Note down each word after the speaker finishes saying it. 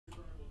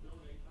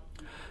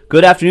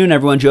Good afternoon,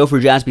 everyone. Joe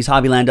for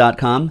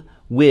JaspysHobbyland.com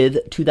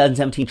with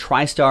 2017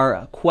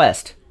 TriStar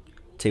Quest.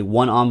 It's a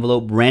 1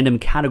 envelope random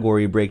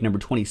category break number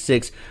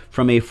 26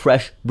 from a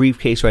fresh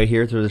briefcase right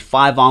here. So there's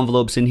 5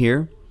 envelopes in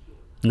here,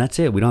 and that's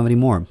it. We don't have any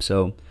more.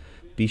 So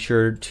be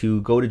sure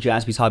to go to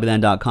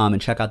JaspysHobbyland.com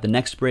and check out the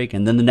next break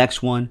and then the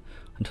next one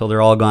until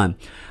they're all gone.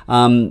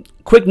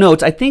 Quick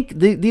notes. I think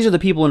these are the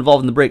people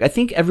involved in the break. I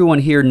think everyone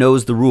here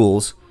knows the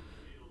rules.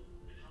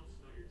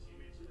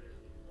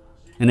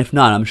 And if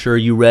not, I'm sure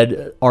you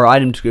read our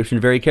item description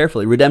very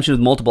carefully. Redemption with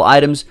multiple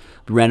items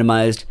will be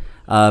randomized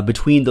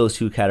between those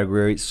two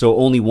categories, so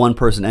only one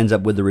person ends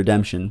up with the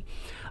redemption.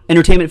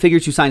 Entertainment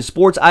figures who sign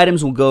sports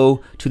items will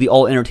go to the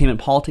all entertainment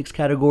politics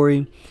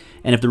category.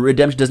 And if the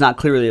redemption does not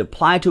clearly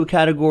apply to a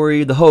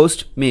category, the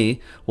host, me,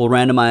 will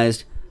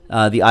randomize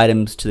the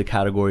items to the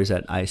categories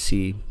that I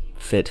see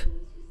fit.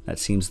 That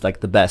seems like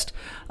the best.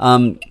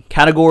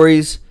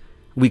 Categories,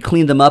 we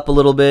cleaned them up a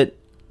little bit.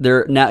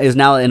 There is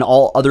now an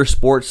all other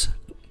sports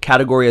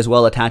category as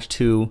well attached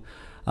to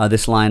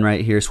this line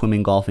right here: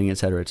 swimming, golfing,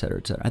 etc., etc.,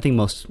 etc. I think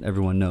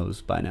everyone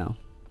knows by now.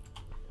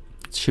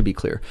 It should be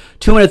clear.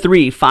 2 and a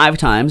 3, 5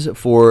 times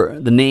for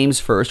the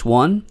names first.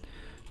 1,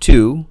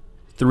 2,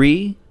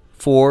 3,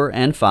 4,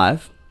 and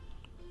 5.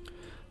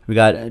 We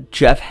got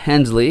Jeff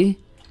Hensley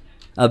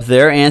up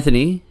there,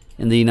 Anthony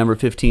in the number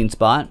 15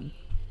 spot,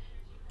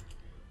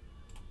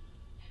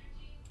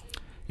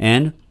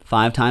 and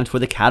 5 times for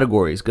the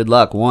categories. Good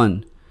luck.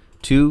 1,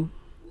 2,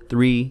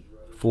 3,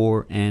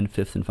 4, and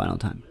 5th and final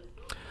time.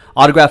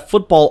 Autograph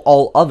football,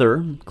 all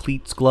other,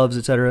 cleats, gloves,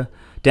 etc.,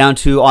 down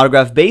to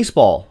autograph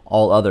baseball,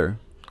 all other,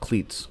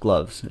 cleats,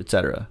 gloves,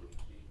 etc.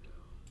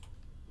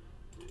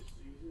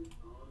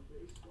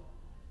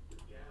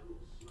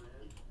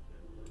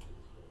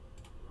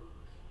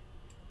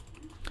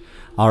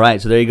 All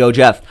right, so there you go,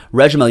 Jeff.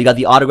 Regimal, you got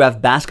the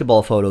autograph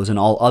basketball photos and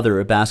all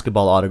other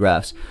basketball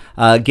autographs.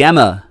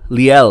 Gamma,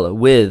 Liel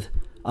with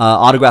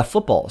autograph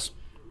footballs.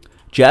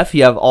 Jeff,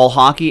 you have all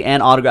hockey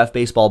and autograph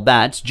baseball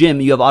bats. Jim,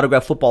 you have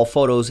autograph football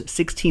photos,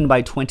 16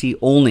 by 20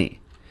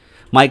 only.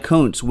 Mike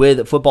Kuntz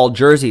with football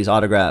jerseys,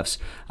 autographs.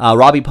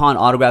 Robbie Pond,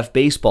 autograph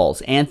baseballs.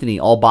 Anthony,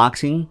 all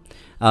boxing,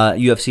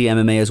 UFC,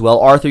 MMA as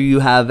well. Arthur, you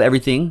have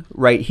everything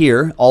right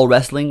here. All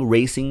wrestling,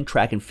 racing,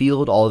 track and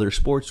field, all other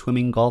sports,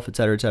 swimming, golf,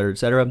 etc., etc.,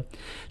 etc.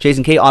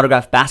 Jason K,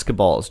 autograph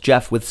basketballs.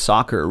 Jeff with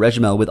soccer.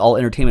 Regimel with all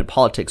entertainment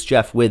politics.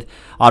 Jeff with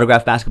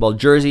autograph basketball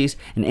jerseys.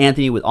 And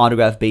Anthony with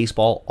autograph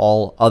baseball,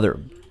 all other.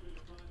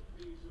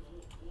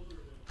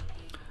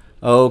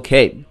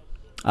 Okay,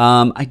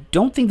 I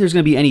don't think there's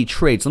going to be any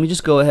trades. Let me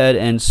just go ahead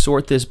and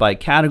sort this by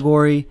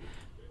category,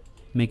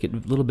 make it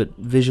a little bit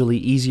visually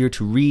easier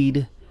to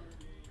read.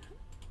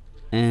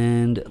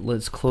 And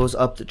let's close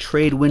up the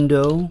trade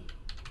window.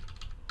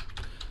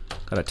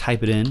 Got to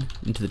type it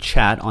into the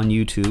chat on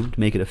YouTube to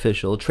make it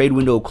official. Trade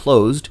window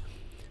closed.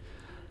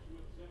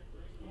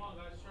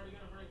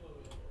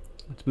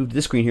 Let's move to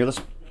this screen here.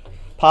 Let's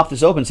pop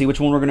this open, see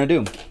which one we're going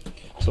to do.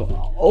 So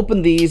I'll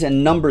open these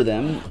and number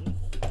them.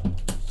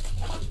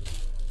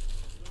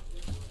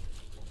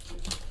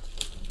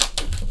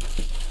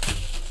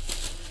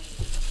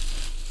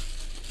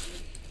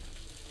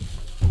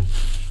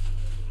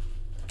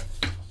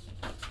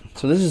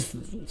 So this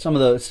is some of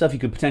the stuff you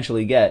could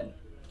potentially get.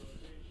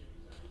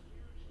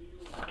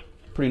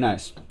 Pretty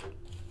nice.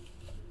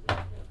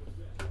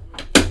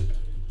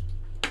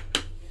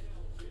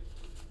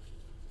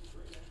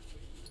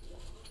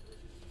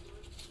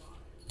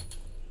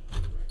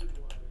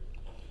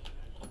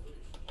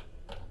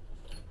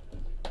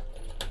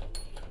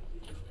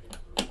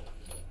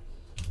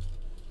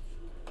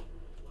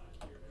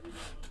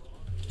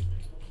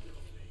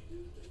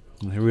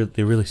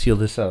 They really seal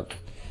this up.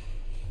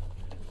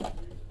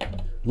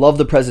 Love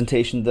the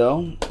presentation,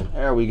 though.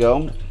 There we go.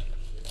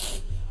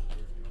 Let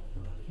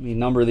me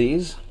number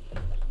these.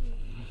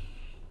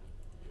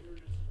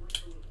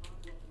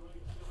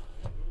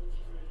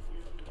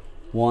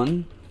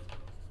 One,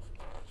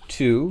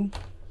 2,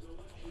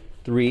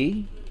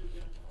 3,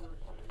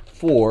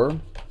 4,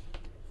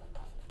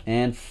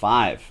 and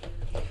 5.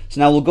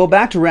 So now we'll go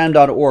back to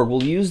random.org.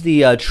 We'll use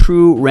the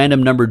true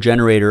random number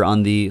generator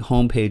on the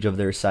homepage of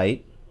their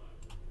site.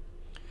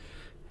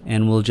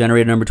 And we'll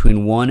generate a number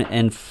between 1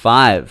 and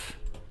 5.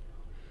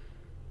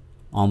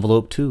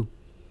 Envelope 2.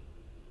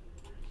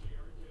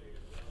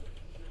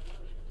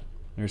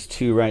 There's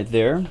 2 right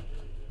there.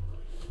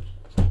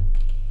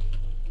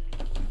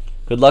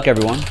 Good luck,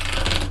 everyone.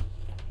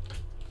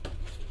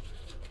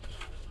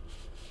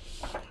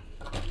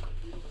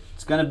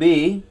 It's going to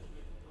be,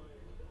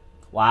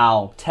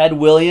 wow, Ted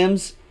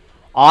Williams,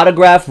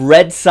 autograph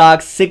Red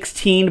Sox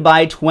 16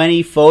 by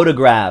 20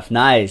 photograph.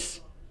 Nice.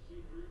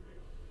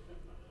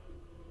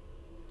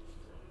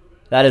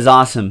 That is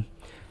awesome.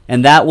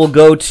 And that will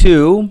go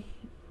to,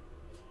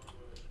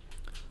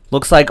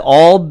 looks like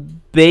all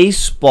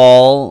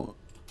baseball,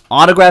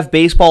 autograph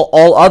baseball,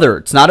 all other.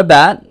 It's not a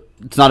bat.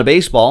 It's not a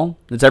baseball.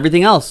 It's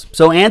everything else.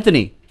 So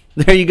Anthony,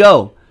 there you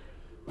go.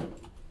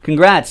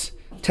 Congrats.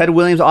 Ted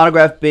Williams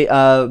autograph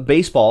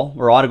baseball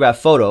or autograph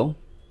photo.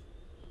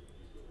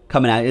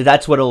 coming out.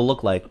 That's what it'll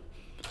look like.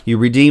 You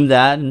redeem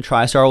that, and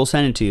TriStar will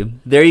send it to you.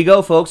 There you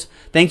go, folks.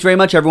 Thanks very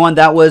much, everyone.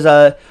 That was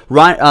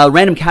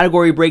random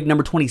category break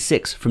number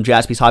 26 from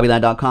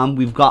JaspysHobbyland.com.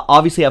 We've got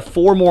obviously have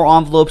 4 more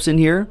envelopes in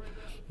here.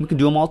 We can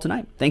do them all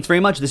tonight. Thanks very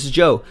much. This is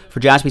Joe for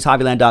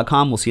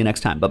JaspysHobbyland.com. We'll see you next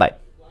time.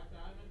 Bye-bye.